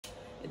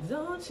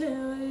Don't care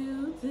what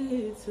you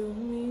did to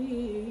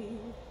me.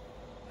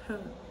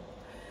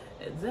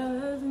 It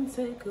doesn't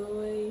take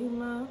away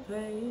my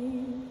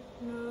pain.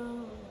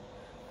 No.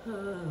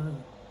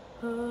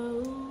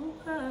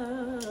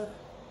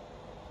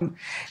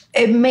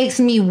 It makes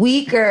me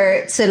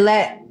weaker to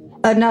let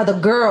another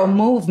girl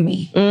move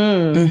me.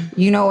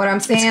 You know what I'm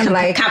saying?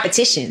 Like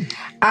competition.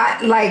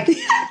 I'm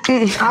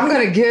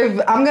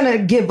gonna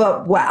give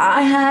up what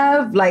I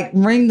have. Like,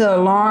 ring the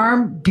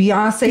alarm.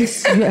 Beyonce,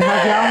 have y'all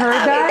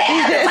heard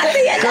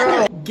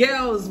that?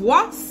 Girls,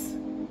 what?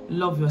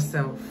 Love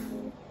yourself.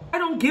 I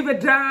don't give a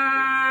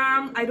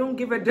damn. I don't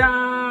give a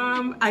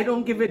damn. I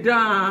don't give a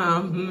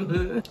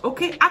damn.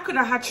 Okay, I could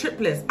have had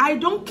triplets. I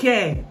don't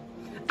care.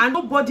 And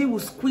nobody will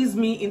squeeze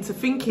me into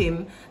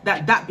thinking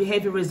that that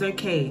behavior is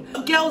okay.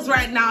 Girls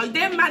right now,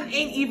 their man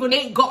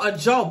ain't got a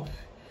job.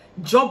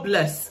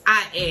 Jobless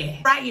out here,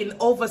 crying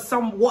over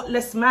some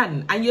whatless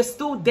man, and you're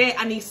still there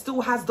and he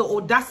still has the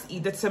audacity,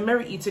 the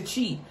temerity to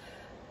cheat.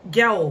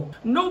 Girl,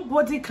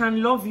 nobody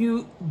can love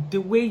you the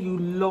way you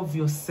love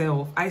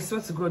yourself. I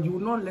swear to God, you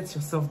will not let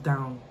yourself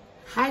down.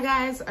 Hi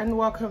guys, and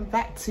welcome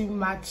back to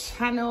my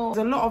channel.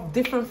 There's a lot of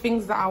different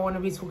things that I want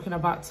to be talking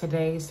about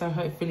today, so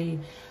hopefully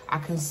I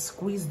can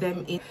squeeze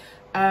them in.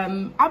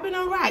 I've been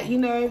alright, you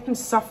know. I've been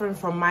suffering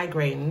from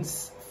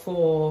migraines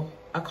for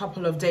a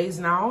couple of days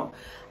now,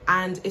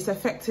 and it's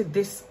affected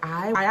this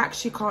eye. I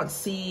actually can't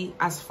see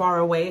as far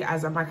away,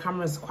 as my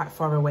camera's quite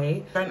far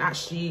away. I don't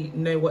actually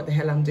know what the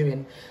hell I'm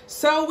doing,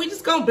 so we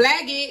just gonna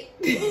blag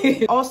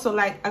it. Also,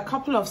 like, a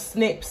couple of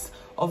snips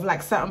of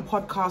like certain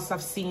podcasts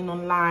I've seen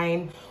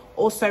online.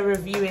 Also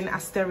reviewing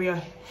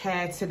Asteria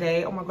hair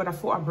today. Oh my God, I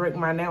thought I broke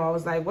my nail. I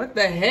was like, what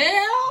the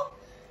hell?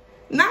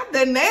 Not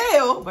the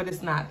nail, but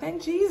it's not.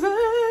 Thank Jesus.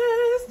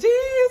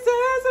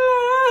 Jesus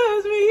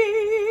loves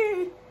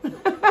me.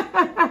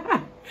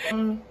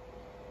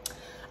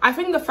 I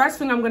think the first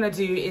thing I'm gonna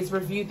do is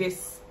review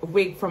this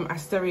wig from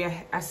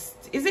Asteria.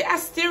 Is it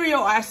Asteria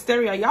or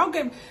Asteria?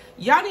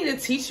 Y'all need to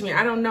teach me.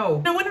 I don't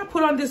know. And when I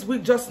put on this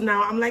wig just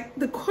now, I'm like,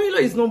 the coiler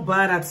is not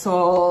bad at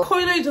all.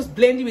 Coiler is just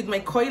blending with my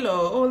coiler.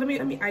 Oh, let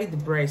me eye the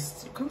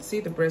breast. You can't see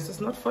the breast. It's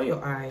not for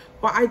your eye.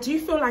 But I do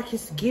feel like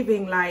it's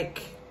giving,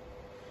 like,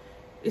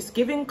 it's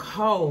giving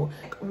coal.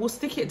 We'll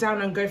stick it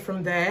down and go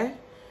from there.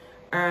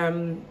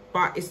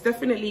 But it's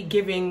definitely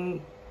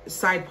giving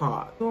side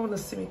part. You want to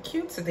see me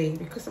cute today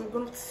because I'm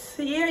gonna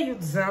tear you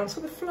down to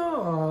the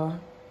floor.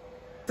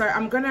 So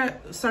I'm gonna,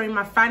 sorry,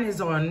 my fan is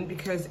on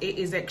because it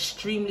is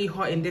extremely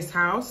hot in this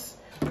house.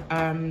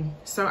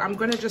 So I'm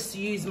gonna just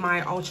use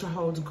my ultra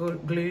hold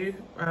glue.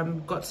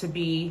 Got to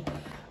be,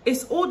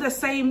 it's all the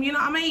same, you know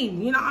what I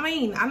mean? You know what I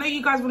mean? I know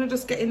you guys want to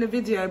just get in the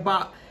video,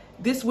 but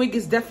this wig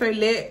is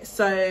definitely lit.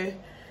 So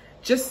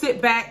just sit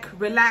back,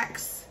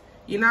 relax.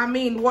 You know what I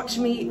mean? Watch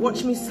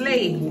me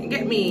slay.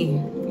 Get me?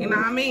 You know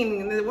what I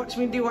mean? Watch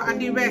me do what I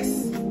do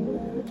best.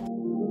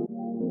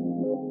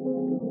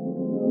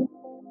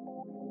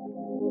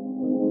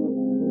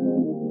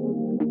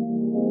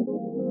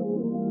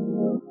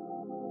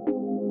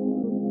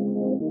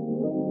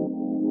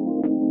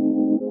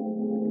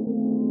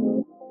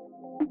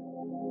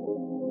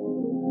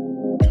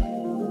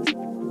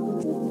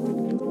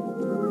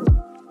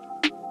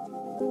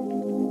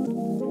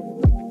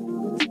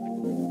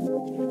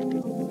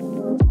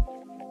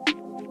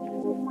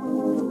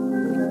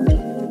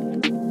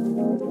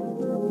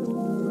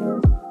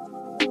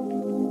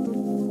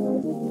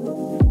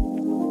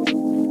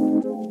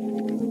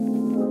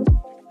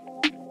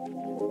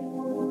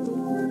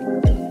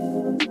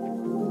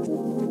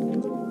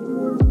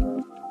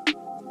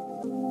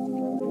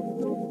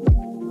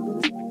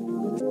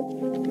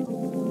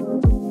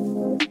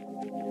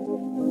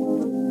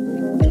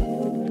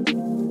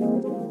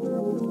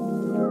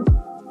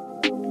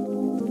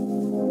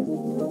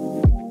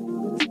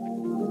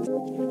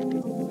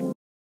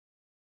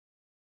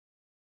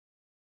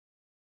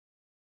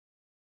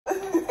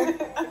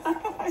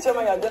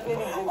 Shema, you're definitely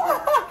drinking.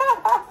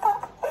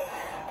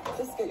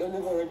 Just get your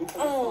liver ready for this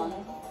one.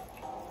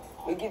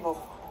 We give up.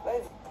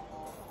 Where is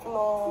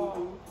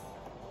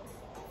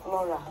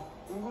Flora?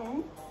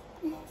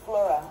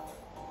 Flora.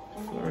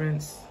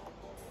 Florence.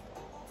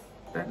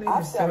 That name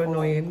is so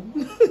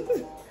annoying.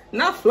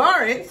 Not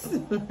Florence.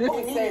 What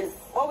we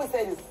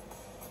said is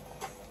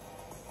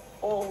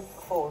all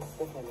false,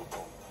 definitely.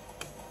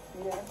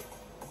 Yeah.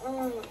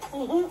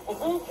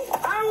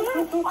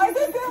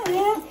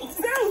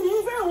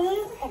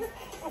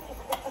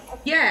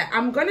 Yeah,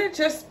 I'm gonna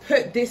just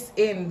put this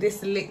in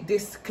this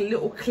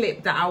little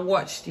clip that I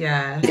watched.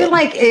 Yeah, I feel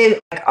like it.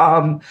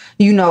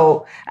 You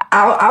know,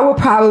 I would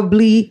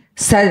probably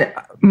send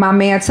my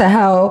man to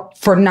hell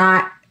for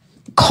not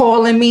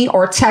calling me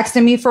or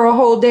texting me for a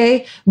whole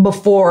day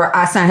before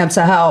I sent him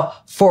to hell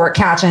for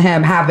catching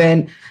him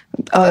having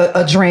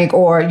a drink,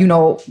 or, you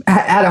know,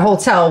 at a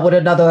hotel with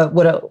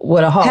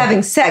a hug.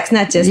 Having sex,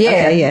 not just,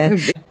 yeah.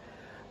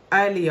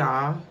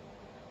 Earlier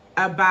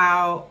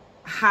about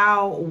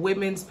how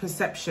women's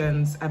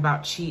perceptions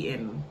about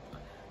cheating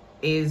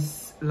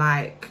is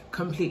like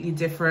completely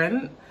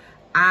different,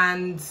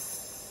 and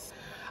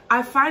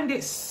I find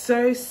it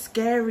so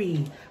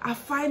scary. I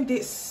find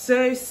it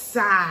so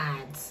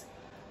sad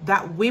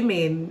that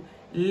women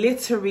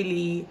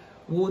literally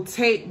will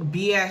take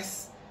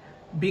BS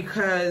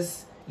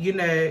because, you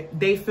know,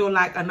 they feel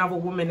like another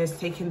woman is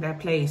taking their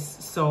place,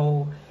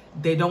 so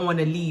they don't want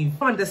to leave. I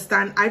don't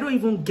understand. I don't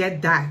even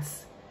get that.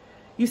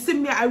 You see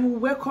me, I will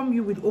welcome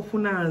you with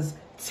open arms.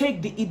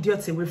 Take the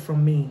idiot away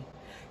from me.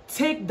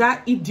 Take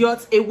that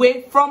idiot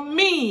away from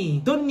me.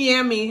 Don't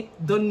near me.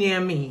 Don't near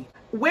me.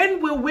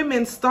 When will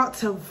women start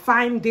to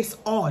find this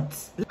odd?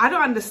 I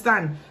don't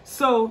understand.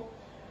 So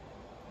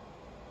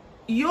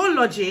your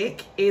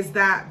logic is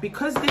that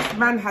because this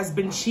man has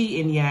been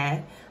cheating,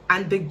 yeah,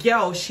 and the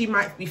girl, she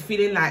might be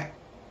feeling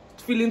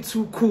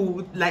too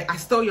cool, like, I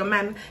stole your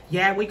man,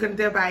 yeah, we can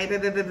do by da,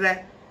 da, da, da.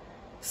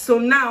 So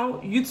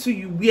now you two,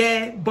 you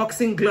wear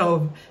boxing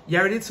glove,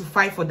 you're ready to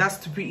fight for that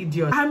stupid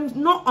idiot. I'm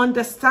not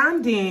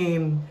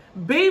understanding.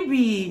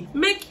 Baby,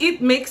 make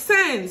it make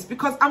sense,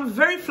 because I'm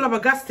very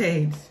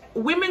flabbergasted.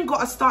 Women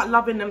gotta start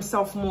loving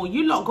themselves more.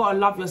 You lot gotta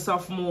love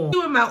yourself more.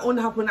 When my own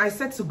happened, I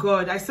said to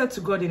God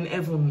in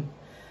heaven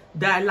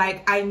that,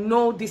 like, I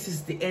know this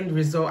is the end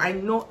result. I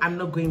know I'm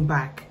not going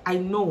back. I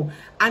know.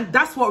 And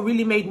that's what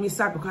really made me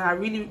sad, because I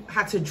really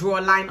had to draw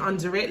a line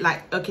under it.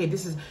 Like, okay,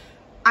 this is...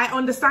 I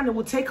understand it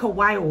will take a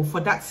while for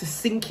that to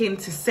sink in,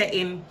 to set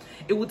in.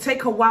 It will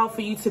take a while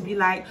for you to be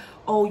like,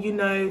 oh, you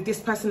know, this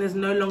person is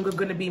no longer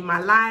going to be in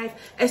my life.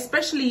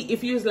 Especially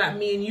if you was like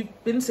me and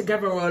you've been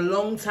together for a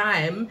long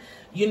time,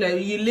 you know,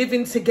 you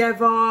living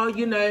together,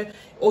 you know,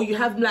 or you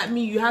have, like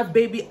me, you have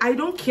baby. I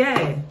don't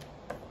care.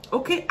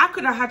 Okay, I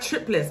could have had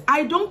triplets.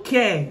 I don't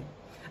care.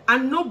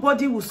 And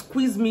nobody will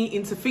squeeze me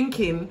into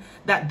thinking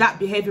that that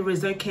behavior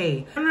is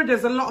okay. I know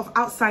there's a lot of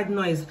outside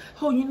noise.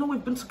 Oh, you know,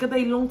 we've been together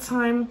a long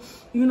time.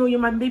 You know, you're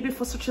my baby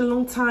for such a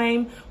long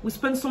time. We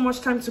spend so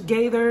much time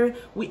together.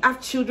 We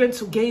have children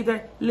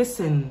together.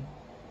 Listen,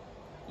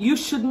 you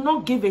should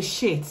not give a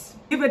shit.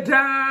 Give a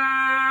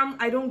damn.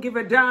 I don't give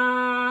a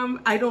damn.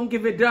 I don't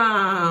give a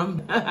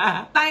damn.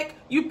 Like,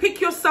 you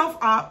pick yourself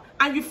up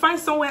and you find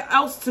somewhere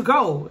else to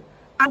go.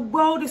 And the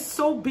world is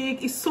so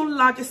big, it's so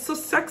large, it's so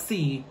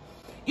sexy.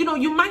 You know,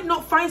 you might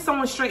not find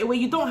someone straight away.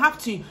 You don't have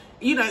to.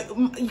 You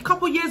know, a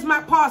couple years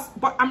might pass.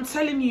 But I'm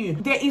telling you,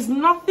 there is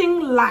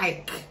nothing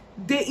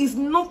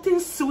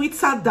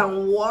sweeter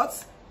than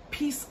what?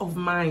 Peace of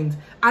mind.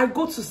 I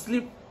go to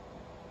sleep.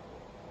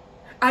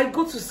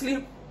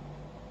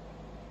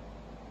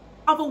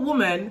 Other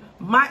woman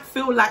might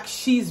feel like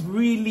she's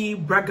really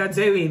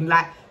braggadooing.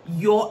 Like,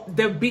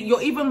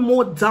 you're even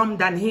more dumb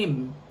than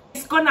him.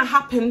 It's gonna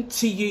happen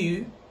to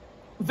you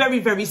very,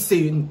 very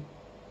soon.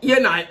 You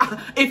know,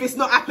 if it's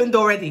not happened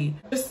already.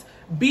 Just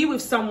be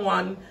with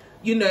someone,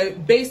 you know,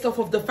 based off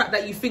of the fact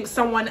that you think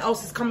someone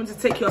else is coming to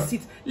take your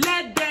seat.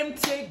 Let them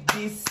take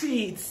the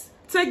seats.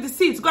 Take the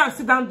seats. Go and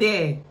sit down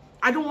there.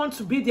 I don't want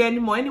to be there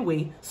anymore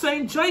anyway. So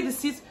enjoy the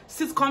seats.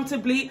 Sit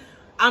comfortably.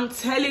 I'm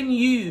telling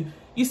you.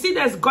 You see,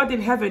 there's God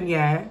in heaven,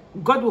 yeah?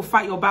 God will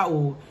fight your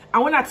battle.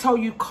 And when I tell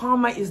you,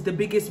 karma is the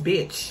biggest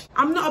bitch.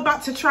 I'm not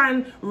about to try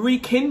and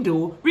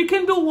rekindle.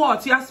 Rekindle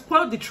what? You have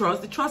spoiled the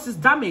trust. The trust is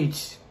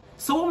damaged.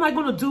 So what am I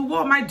going to do?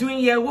 What am I doing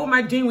here? What am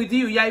I doing with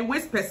you? You're a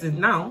waste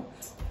person now.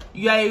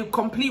 You're a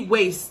complete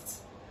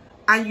waste.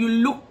 And you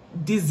look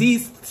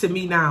diseased to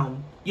me now.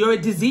 You're a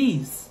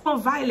disease.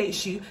 Someone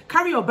violates you,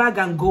 carry your bag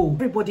and go.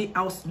 Everybody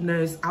else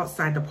knows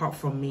outside apart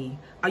from me.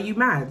 Are you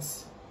mad?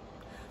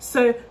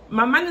 So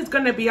my man is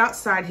going to be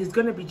outside. He's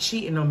going to be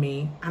cheating on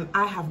me. And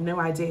I have no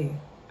idea.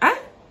 Eh?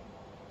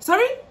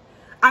 Sorry?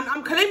 And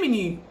I'm claiming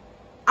you.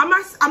 Am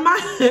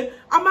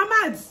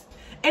I mad?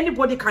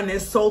 Anybody can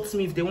insult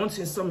me if they want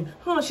to insult me.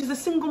 Oh, she's a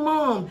single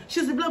mom.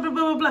 She's a blah, blah,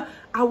 blah, blah, blah.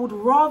 I would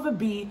rather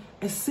be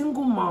a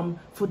single mom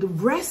for the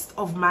rest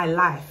of my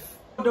life.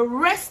 For the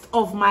rest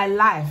of my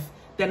life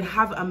than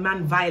have a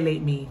man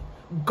violate me.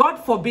 God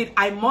forbid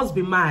I must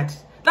be mad.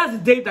 That's the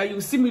day that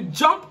you see me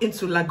jump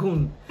into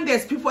lagoon. When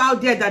there's people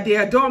out there that they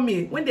adore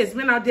me. When there's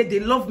men out there, they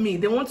love me.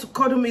 They want to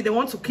cuddle me. They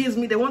want to kiss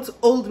me. They want to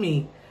hold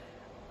me.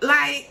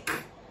 Like,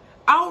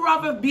 I'll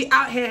rather be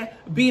out here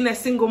being a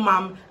single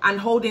mom and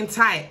holding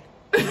tight.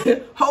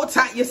 Hold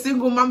tight your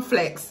single mom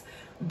flex,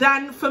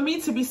 than for me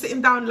to be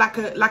sitting down like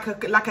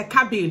a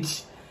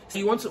cabbage.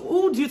 You want to,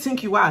 who do you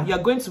think you are? You're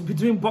going to be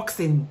doing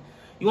boxing.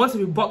 You want to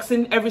be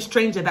boxing every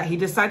stranger that he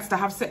decides to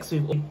have sex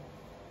with.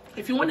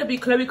 If you want to be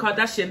Khloe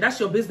Kardashian, that's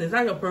your business,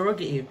 that's your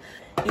prerogative.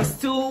 He's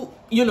still,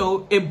 you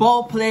know, a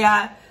ball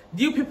player.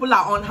 You people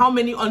are on how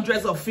many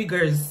hundreds of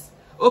figures?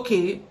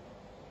 Okay,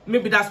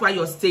 maybe that's why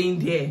you're staying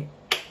there.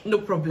 No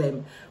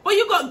problem. But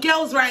you got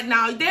girls right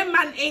now, their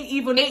man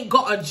ain't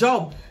got a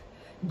job.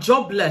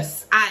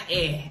 Jobless out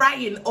here,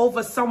 crying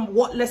over some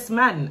worthless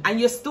man, and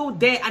you're still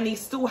there and he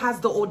still has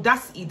the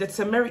audacity, the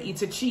temerity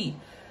to cheat.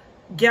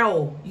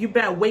 Girl, you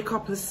better wake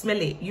up and smell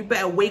it. You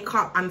better wake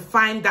up and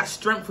find that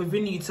strength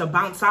within you to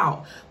bounce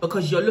out,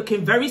 because you're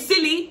looking very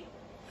silly.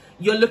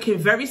 You're looking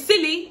very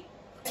silly,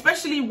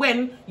 especially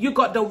when you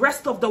got the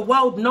rest of the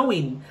world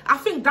knowing. I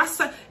think that's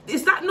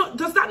does that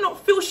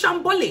not feel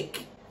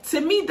shambolic?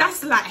 To me,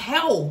 that's like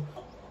hell.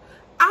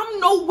 I'm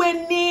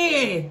nowhere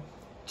near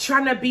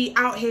trying to be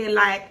out here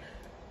like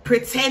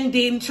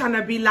pretending, trying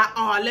to be like,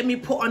 oh, let me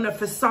put on a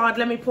facade,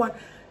 let me put on,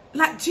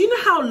 like, do you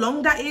know how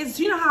long that is?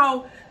 Do you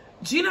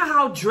know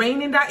how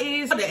draining that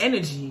is? The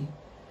energy.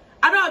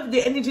 I don't have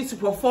the energy to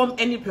perform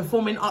any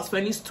performing arts for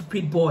any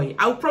stupid boy.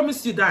 I'll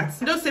promise you that.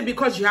 Don't say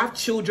because you have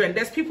children.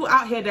 There's people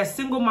out here, there's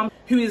single mom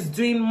who is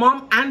doing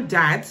mom and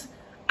dad,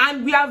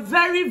 and we are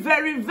very,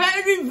 very,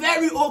 very,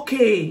 very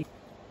okay.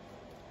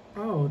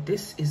 Oh,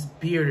 this is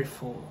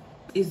beautiful.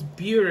 It's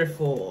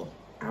beautiful.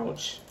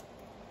 Ouch.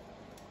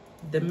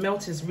 The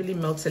melt is really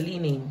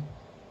meltolini.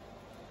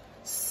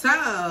 So,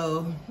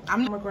 oh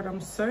my God,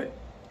 I'm so...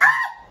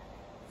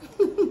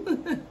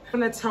 I'm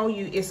gonna tell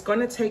you, it's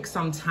gonna take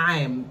some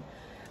time.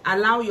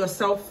 Allow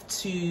yourself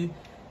to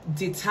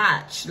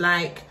detach.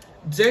 Like,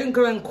 don't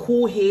go and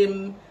call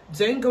him,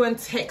 don't go and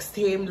text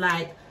him.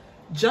 Like,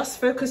 just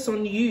focus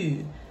on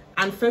you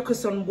and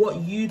focus on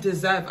what you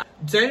deserve.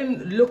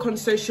 Don't look on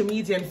social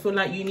media and feel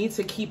like you need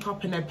to keep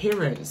up an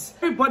appearance.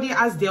 Everybody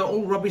has their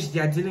own rubbish they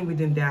are dealing with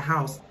in their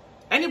house.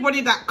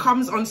 Anybody that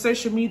comes on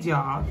social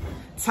media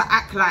to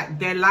act like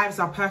their lives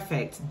are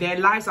perfect, their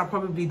lives are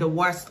probably the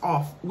worst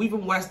off,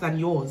 even worse than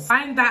yours.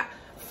 Find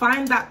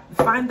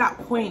that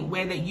point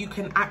where that you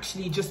can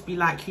actually just be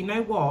like, you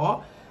know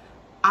what,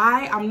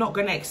 I am not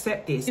gonna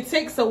accept this. It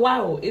takes a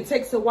while. It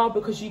takes a while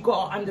because you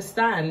gotta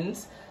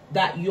understand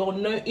that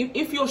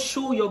if you're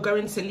sure you're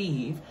going to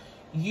leave,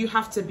 you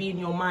have to be in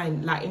your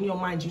mind, like in your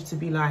mind, you have to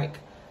be like,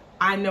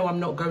 I know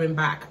I'm not going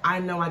back. I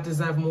know I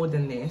deserve more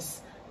than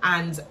this.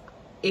 And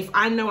if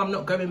I know I'm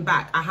not going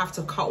back, I have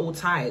to cut all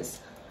ties.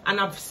 And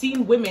I've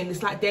seen women,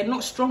 it's like they're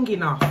not strong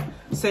enough.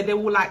 So they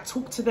will like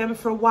talk to them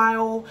for a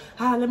while.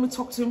 Let me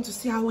talk to him to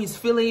see how he's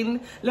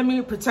feeling. Let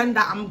me pretend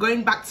that I'm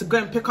going back to go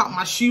and pick up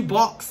my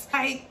shoebox.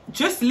 Hey,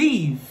 just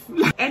leave.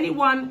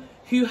 Anyone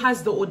who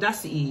has the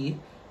audacity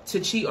to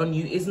cheat on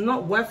you is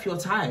not worth your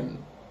time.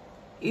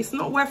 It's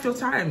not worth your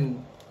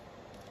time.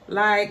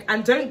 Like,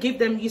 and don't give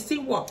them, you see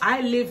what?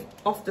 I live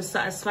off the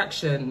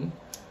satisfaction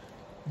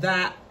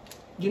that,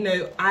 you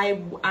know,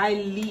 I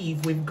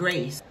leave with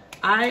grace.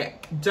 I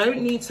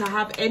don't need to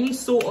have any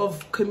sort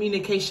of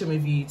communication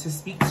with you to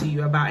speak to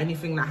you about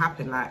anything that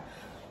happened. Like,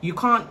 you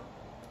can't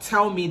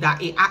tell me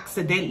that you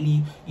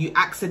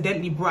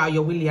accidentally brought out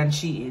your willy and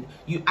cheated.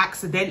 You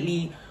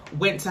accidentally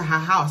went to her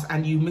house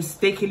and you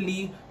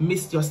mistakenly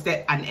missed your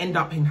step and end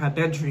up in her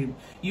bedroom.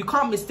 You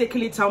can't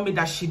mistakenly tell me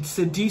that she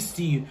seduced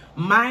you.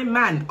 My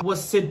man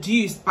was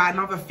seduced by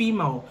another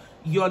female.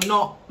 You're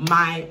not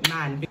my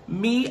man.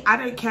 Me, I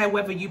don't care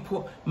whether you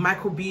put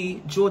Michael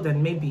B.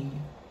 Jordan, maybe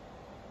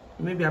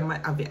I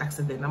might have the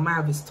accident. I might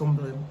have it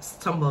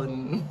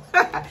stumbling.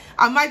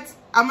 I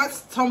might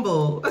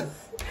stumble.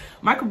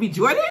 Michael B.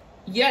 Jordan?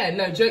 Yeah,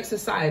 no, jokes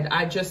aside,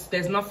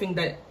 there's nothing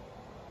that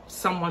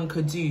someone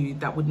could do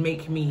that would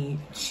make me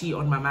cheat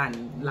on my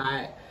man.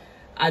 Like,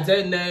 I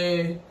don't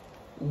know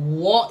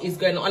what is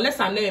going on,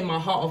 unless I know in my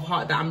heart of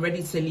heart that I'm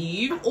ready to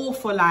leave. Or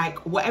for like,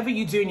 whatever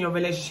you do in your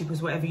relationship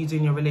is whatever you do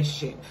in your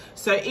relationship.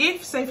 So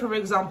if, say for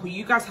example,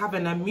 you guys have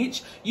a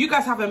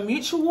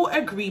mutual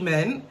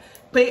agreement,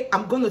 but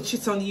I'm gonna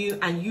cheat on you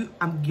and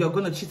you're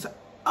gonna cheat on,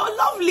 oh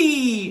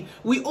lovely,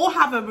 we all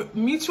have a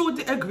mutual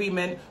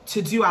agreement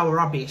to do our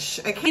rubbish.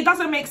 Okay, it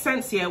doesn't make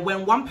sense here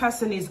when one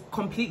person is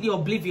completely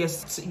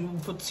oblivious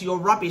to your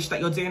rubbish that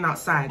you're doing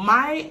outside.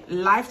 My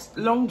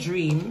lifelong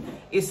dream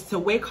is to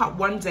wake up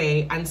one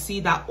day and see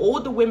that all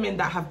the women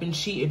that have been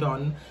cheated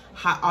on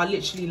are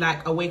literally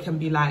like awake and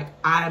be like,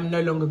 I am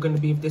no longer going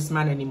to be with this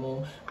man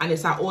anymore. And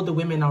it's like all the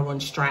women are on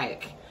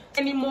strike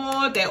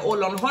anymore, they're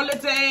all on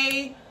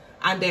holiday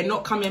and they're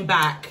not coming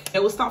back. They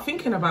will start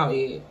thinking about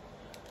it.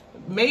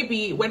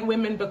 Maybe when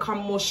women become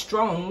more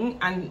strong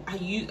and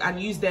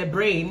use their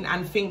brain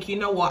and think, you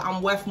know what,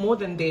 I'm worth more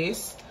than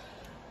this,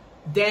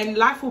 then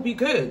life will be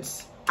good.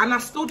 And I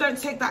still don't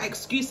take that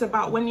excuse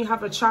about when you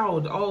have a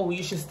child, oh,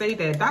 you should stay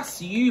there.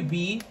 That's you,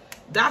 B.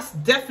 That's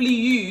definitely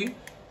you,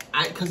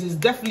 because it's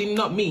definitely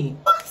not me.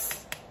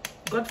 What?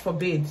 God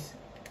forbid.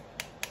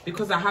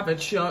 Because I have a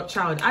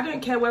child. I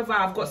don't care whether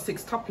I've got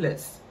 6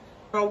 tuplets.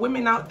 There are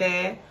women out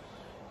there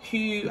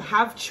who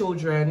have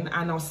children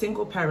and are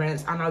single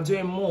parents and are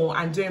doing more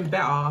and doing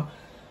better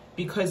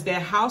because their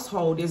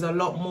household is a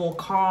lot more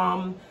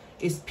calm,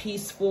 is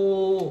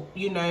peaceful,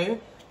 you know,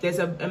 there's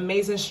an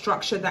amazing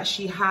structure that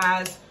she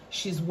has,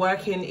 she's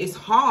working. It's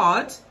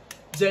hard,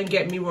 don't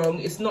get me wrong,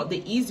 it's not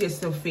the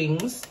easiest of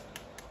things,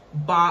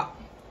 but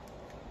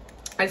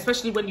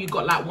especially when you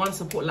got like one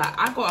support, like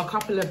I got a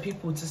couple of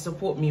people to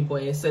support me,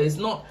 boy, so it's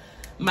not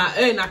my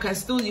own.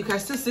 You can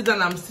still sit down.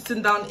 I'm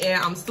sitting down here,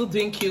 I'm still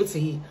doing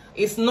QT.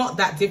 It's not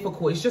that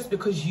difficult. It's just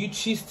because you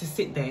choose to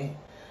sit there.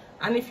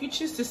 And if you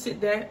choose to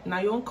sit there, now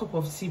your own cup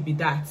of tea be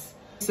that.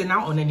 Missing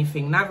out on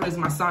anything. Neither is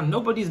my son.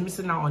 Nobody's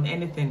missing out on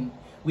anything.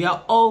 We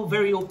are all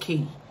very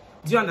okay.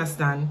 Do you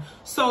understand?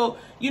 So,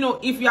 you know,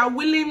 if you are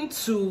willing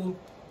to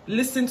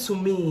listen to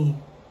me,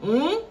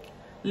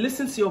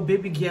 listen to your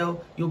baby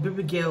girl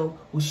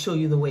will show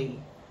you the way.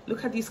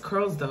 Look at these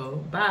curls though.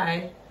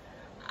 Bye.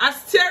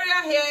 Asteria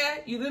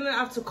hair, you didn't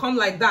have to come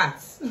like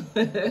that.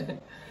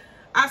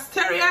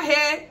 Asteria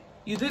hair,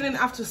 you didn't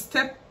have to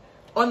step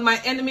on my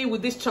enemy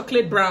with this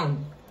chocolate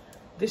brown.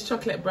 This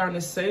chocolate brown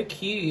is so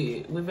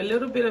cute with a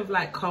little bit of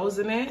like curls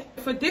in it.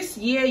 For this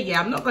year,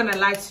 yeah, I'm not gonna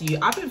lie to you,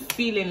 I've been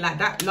feeling like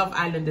that Love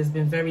Island has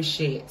been very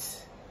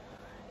shit.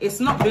 It's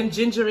not been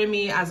gingering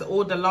me as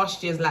all the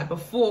last years. Like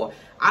before,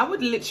 I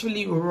would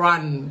literally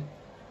run.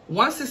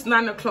 Once it's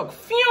 9 o'clock,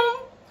 phew,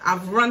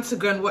 I've run to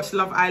go and watch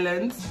Love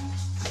Island.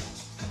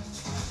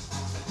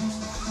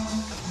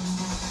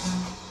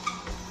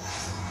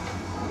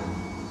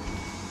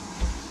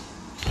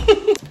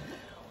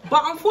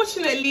 But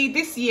unfortunately,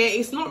 this year,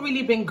 it's not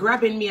really been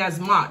grabbing me as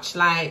much.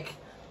 Like,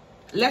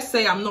 let's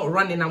say I'm not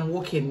running, I'm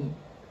walking.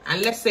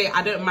 And let's say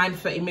I don't mind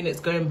 30 minutes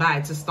going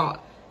by to start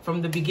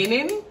from the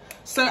beginning.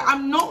 So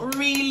I'm not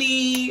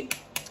really,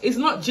 it's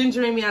not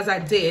gingering me as I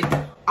did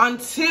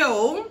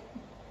until,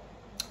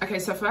 okay,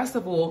 so first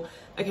of all,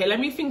 okay, let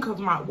me think of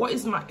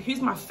who's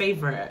my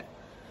favorite?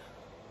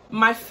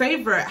 My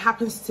favorite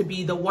happens to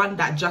be the one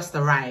that just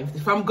arrived.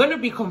 If I'm gonna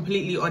be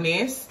completely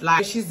honest,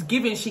 like she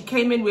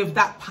came in with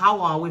that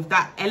power, with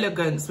that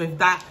elegance, with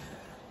that,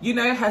 you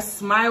know, her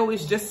smile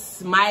is just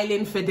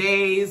smiling for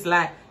days.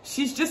 Like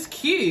she's just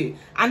cute.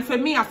 And for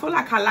me, I feel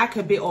like I like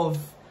a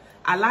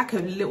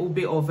little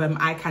bit of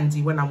eye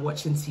candy when I'm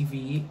watching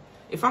TV.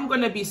 If I'm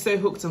gonna be so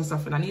hooked on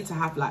something, I need to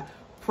have like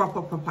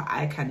proper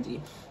eye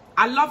candy.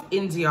 I love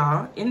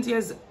India.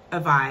 India's a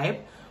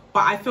vibe,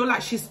 but I feel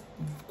like she's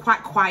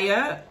quite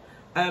quiet.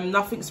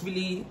 Nothing's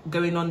really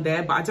going on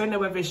there, but I don't know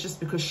whether it's just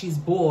because she's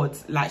bored,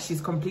 like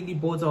she's completely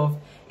bored of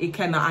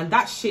Ikenna, and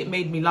that shit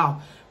made me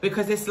laugh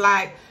because it's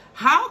like,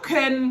 how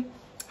can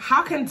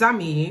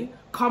Dami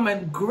come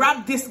and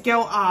grab this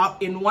girl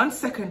up in 1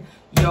 second?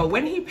 Yo,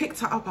 when he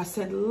picked her up, I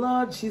said,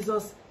 Lord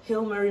Jesus,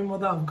 Hail Mary,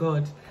 Mother of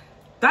God.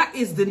 That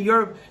is the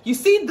Yoruba. You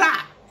see,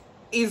 that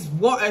is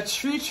what a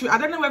true, I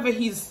don't know whether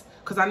he's,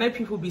 because I know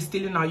people be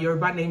stealing our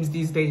Yoruba names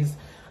these days.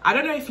 I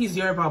don't know if he's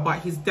Yoruba, but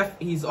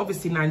he's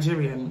obviously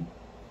Nigerian.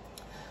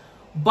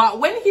 But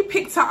when he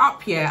picked her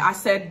up here, I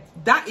said,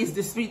 that is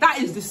the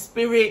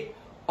spirit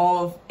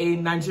of a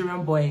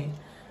Nigerian boy.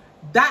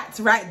 That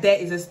right there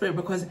is a spirit,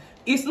 because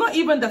it's not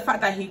even the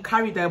fact that he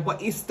carried her,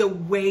 but it's the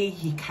way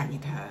he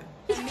carried her.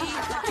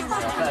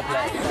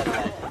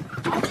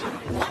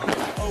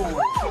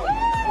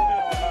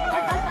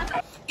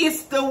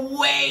 It's the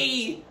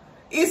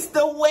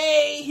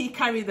way he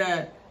carried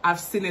her. I've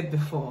seen it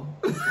before.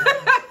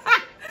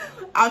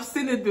 I've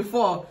seen it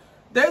before.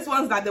 Those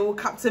ones that they will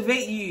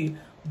captivate you.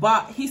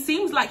 But he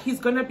seems like he's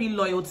gonna be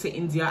loyal to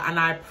India, and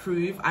I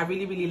approve. I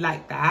really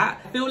like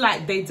that. I feel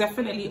like they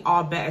definitely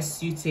are better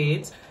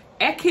suited.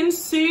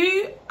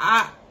 Ekinsu,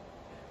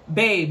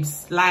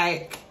 babes,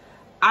 like,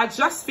 I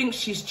just think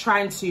she's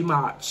trying too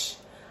much,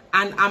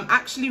 and I'm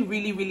actually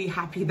really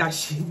happy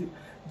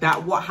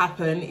that what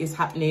happened is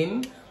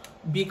happening,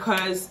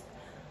 because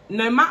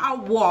no matter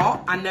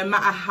what and no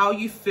matter how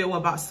you feel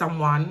about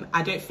someone,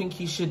 I don't think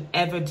you should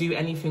ever do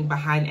anything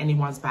behind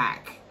anyone's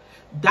back.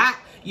 That,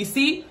 you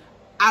see,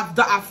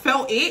 I've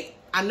felt it.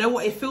 I know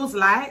what it feels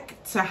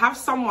like to have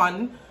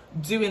someone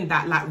doing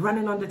that, like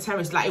running on the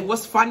terrace. Like, it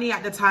was funny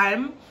at the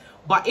time,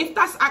 but if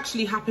that's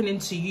actually happening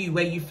to you,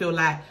 where you feel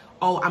like,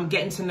 oh, I'm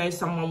getting to know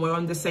someone, we're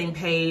on the same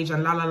page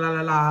and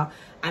la,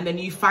 and then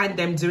you find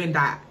them doing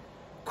that,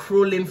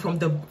 crawling from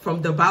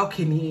the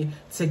balcony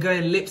to go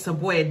and lips a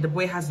boy, the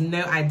boy has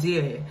no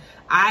idea.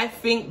 I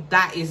think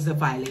that is the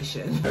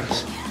violation.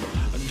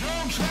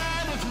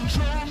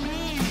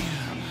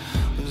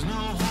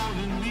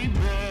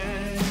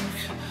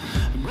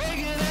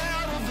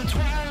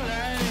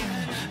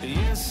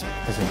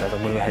 Isn't that?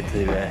 I'm going to head to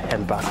the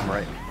bathroom,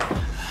 right?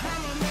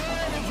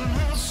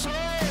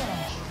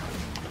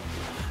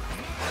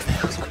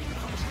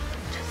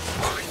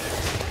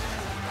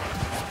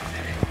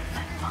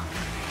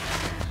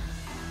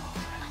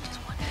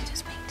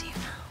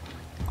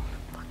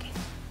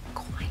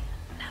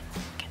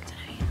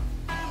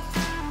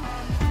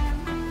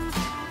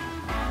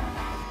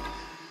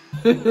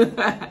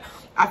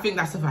 I think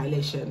that's a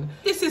violation.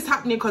 This is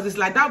happening because it's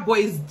like that boy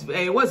is,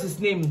 what's his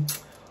name?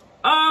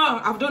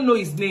 I don't know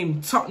his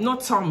name.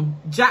 Not Tom.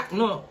 Jack.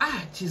 No.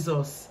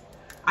 Jesus.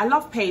 I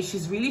love Paige.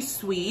 She's really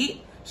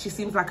sweet. She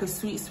seems like a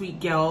sweet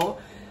girl.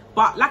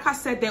 But like I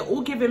said, they're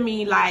all giving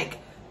me like,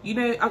 you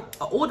know,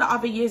 all the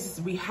other years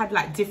we had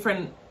like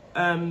different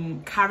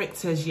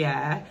characters,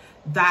 yeah,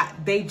 that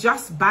they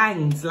just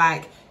banged.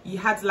 Like, you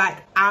had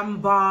like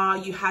Amber,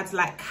 you had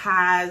like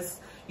Kaz.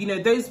 You know,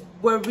 those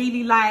were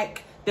really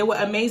like, they were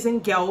amazing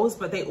girls,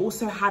 but they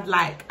also had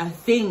like a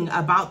thing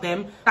about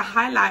them. The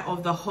highlight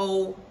of the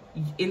whole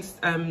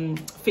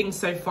thing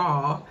so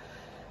far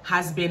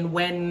has been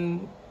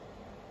when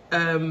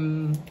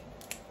Dami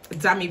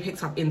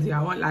picked up India.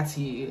 I won't lie to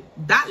you.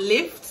 That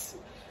lift,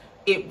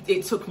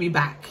 it took me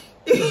back.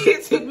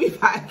 It took me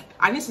back.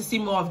 I need to see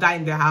more of that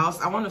in the house.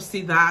 I want to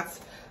see that.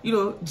 You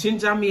know,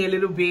 ginger me a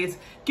little bit.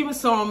 Give me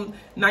some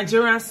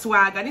Nigerian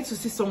swag. I need to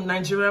see some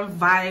Nigerian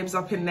vibes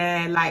up in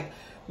there. Like,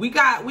 We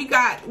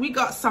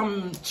got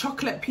some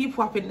chocolate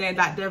people up in there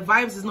that their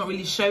vibes is not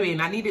really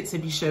showing. I need it to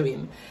be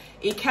showing.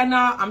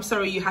 Ikenna, I'm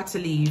sorry you had to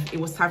leave. It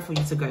was time for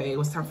you to go. It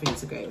was time for you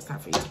to go. It was time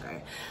for you to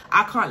go.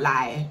 I can't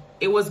lie.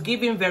 It was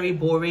giving very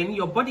boring.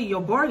 Your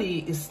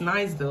body is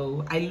nice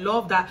though. I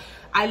love that.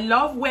 I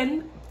love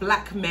when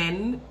black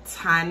men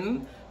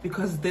tan,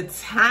 because the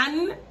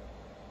tan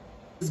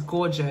is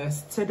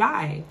gorgeous to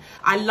die.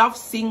 I love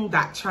seeing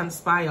that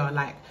transpire,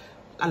 like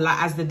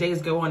as the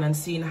days go on, and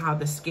seeing how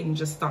the skin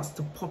just starts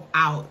to pop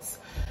out.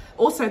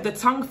 Also the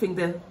tongue thing,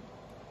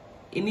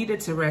 it needed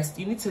to rest.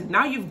 You need to,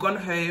 now you've gone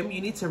home,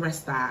 you need to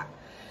rest that.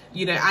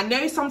 You know, I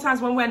know sometimes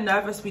when we're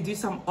nervous we do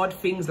some odd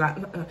things like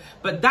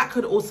but that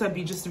could also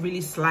be just really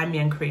slimy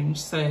and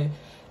cringe. So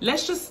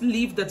let's just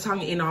leave the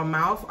tongue in our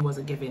mouth. It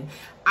wasn't giving.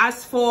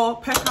 As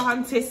for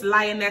Pocahontas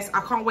Lioness,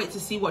 I can't wait to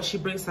see what she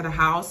brings to the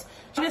house.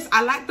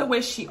 I like the way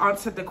she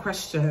answered the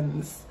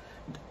questions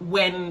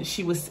when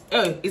she was,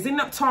 oh, isn't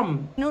that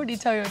Tom? I can already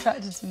tell you're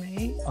attracted to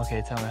me.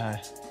 Okay, tell me how.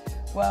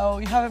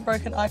 Well, you haven't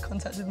broken eye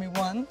contact with me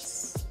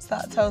once. So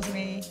that tells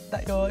me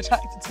that you're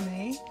attracted to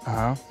me.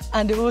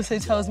 And it also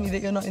tells me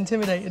that you're not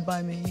intimidated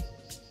by me,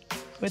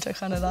 which I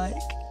kind of like.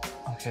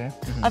 Okay.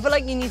 I feel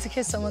like you need to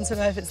kiss someone to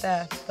know if it's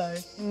there, though.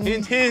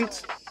 Hint,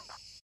 hint.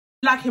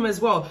 Like him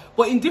as well,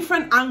 but in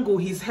different angle.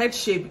 His head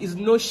shape, his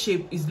nose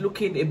shape is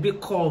looking a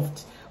bit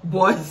curved,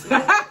 but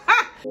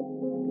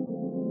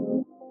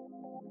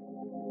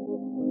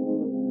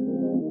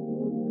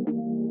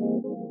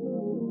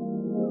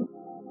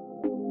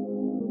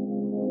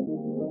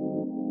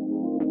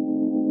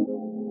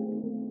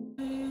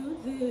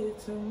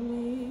to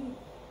me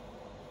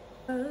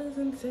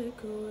doesn't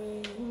take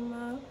away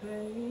my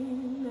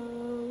pain.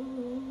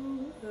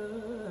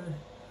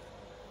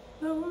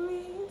 No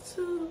need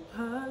to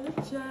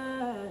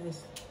apologize.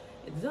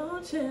 It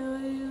don't change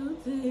what you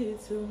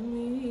did to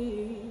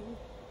me.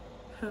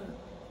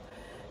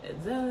 It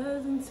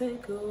doesn't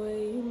take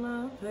away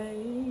my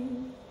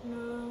pain.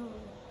 No.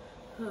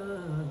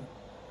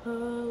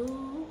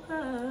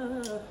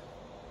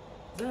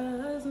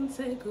 Doesn't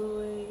take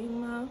away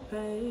my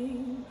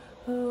pain.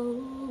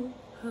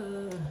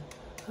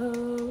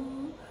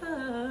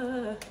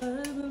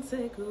 Doesn't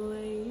take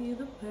away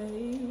the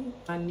pain.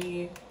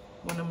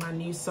 One of my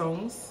new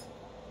songs.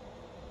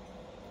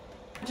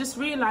 I just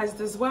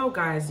realized as well,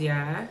 guys,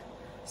 yeah,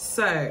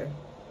 so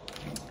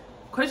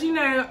because you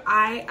know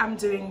I am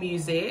doing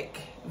music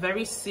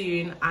very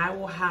soon, I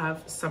will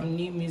have some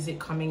new music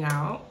coming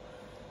out.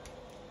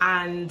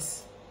 And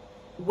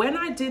when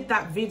I did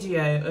that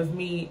video of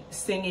me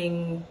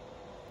singing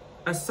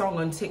a song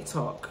on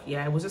TikTok,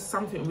 yeah, it was just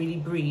something really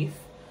brief,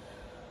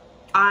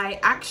 I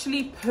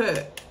actually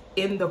put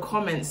in the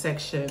comment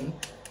section,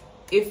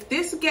 if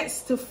this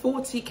gets to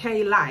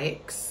 40k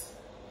likes,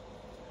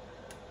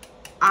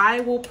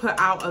 I will put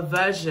out a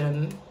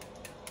version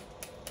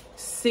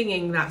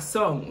singing that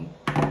song.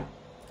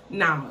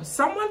 Now,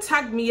 someone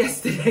tagged me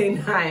yesterday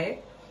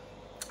night,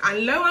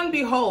 and lo and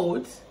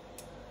behold,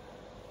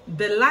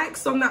 the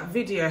likes on that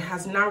video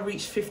has now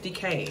reached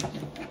 50k.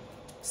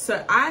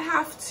 So I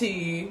have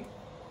to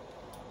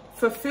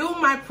fulfill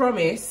my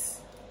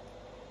promise,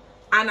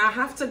 and I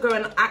have to go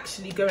and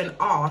actually go and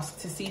ask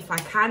to see if I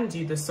can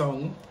do the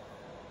song,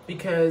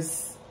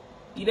 because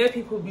you know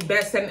people be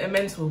best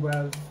sentimental,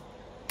 bro.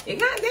 You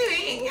can't do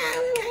it,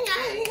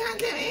 you can't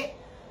do it.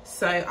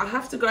 So I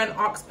have to go and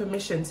ask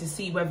permission to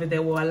see whether they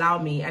will allow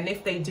me, and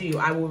if they do,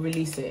 I will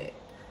release it,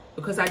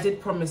 because I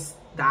did promise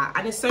that.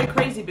 And it's so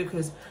crazy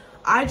because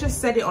I just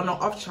said it on an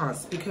off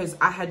chance, because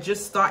I had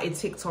just started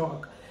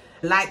TikTok.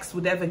 Likes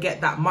would ever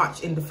get that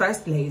much in the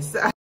first place.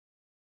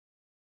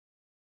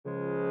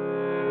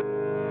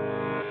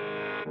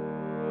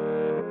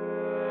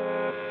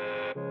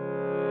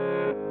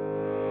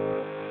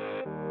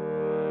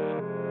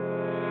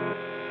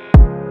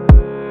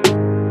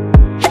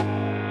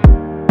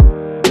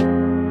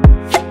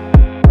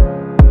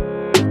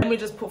 Let me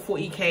just put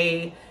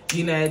 40k,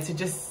 you know, to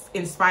just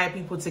inspire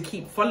people to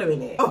keep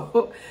following it.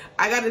 Oh,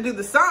 I gotta do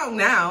the song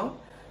now.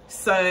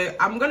 So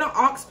I'm gonna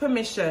ask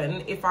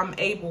permission if I'm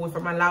able, if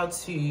I'm allowed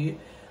to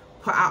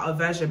put out a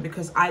version,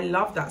 because I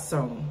love that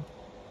song.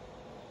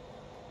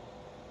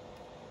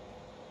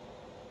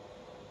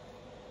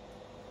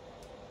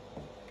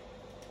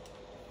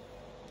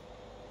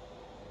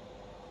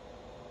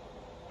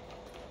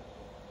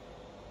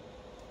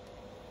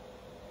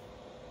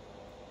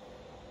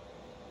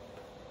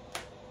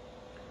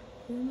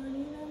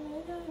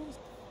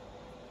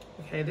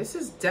 Okay, this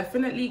is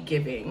definitely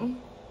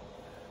giving.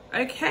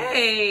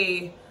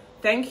 Okay,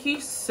 thank you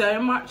so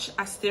much,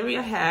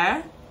 Asteria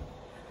hair.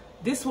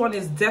 This one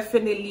is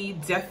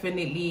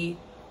definitely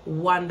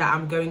one that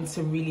I'm going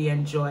to really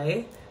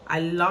enjoy.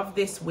 I love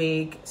this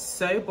wig,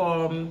 so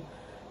bomb.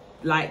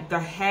 Like, the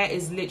hair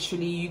is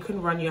literally, you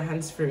can run your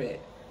hands through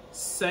it.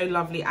 So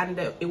lovely. And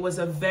it was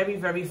a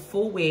very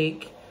full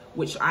wig,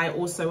 which I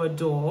also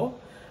adore.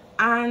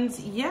 And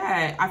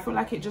yeah, I feel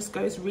like it just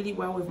goes really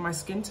well with my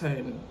skin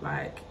tone.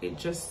 Like, it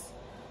just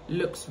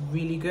looks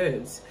really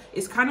good.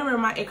 It kind of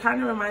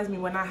reminds me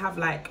when I have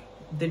like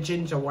the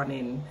ginger one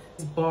in.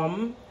 It's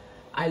bomb.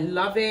 I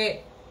love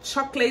it.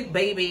 Chocolate,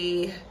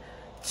 baby.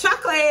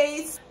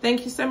 Chocolate.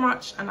 Thank you so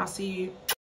much, and I'll see you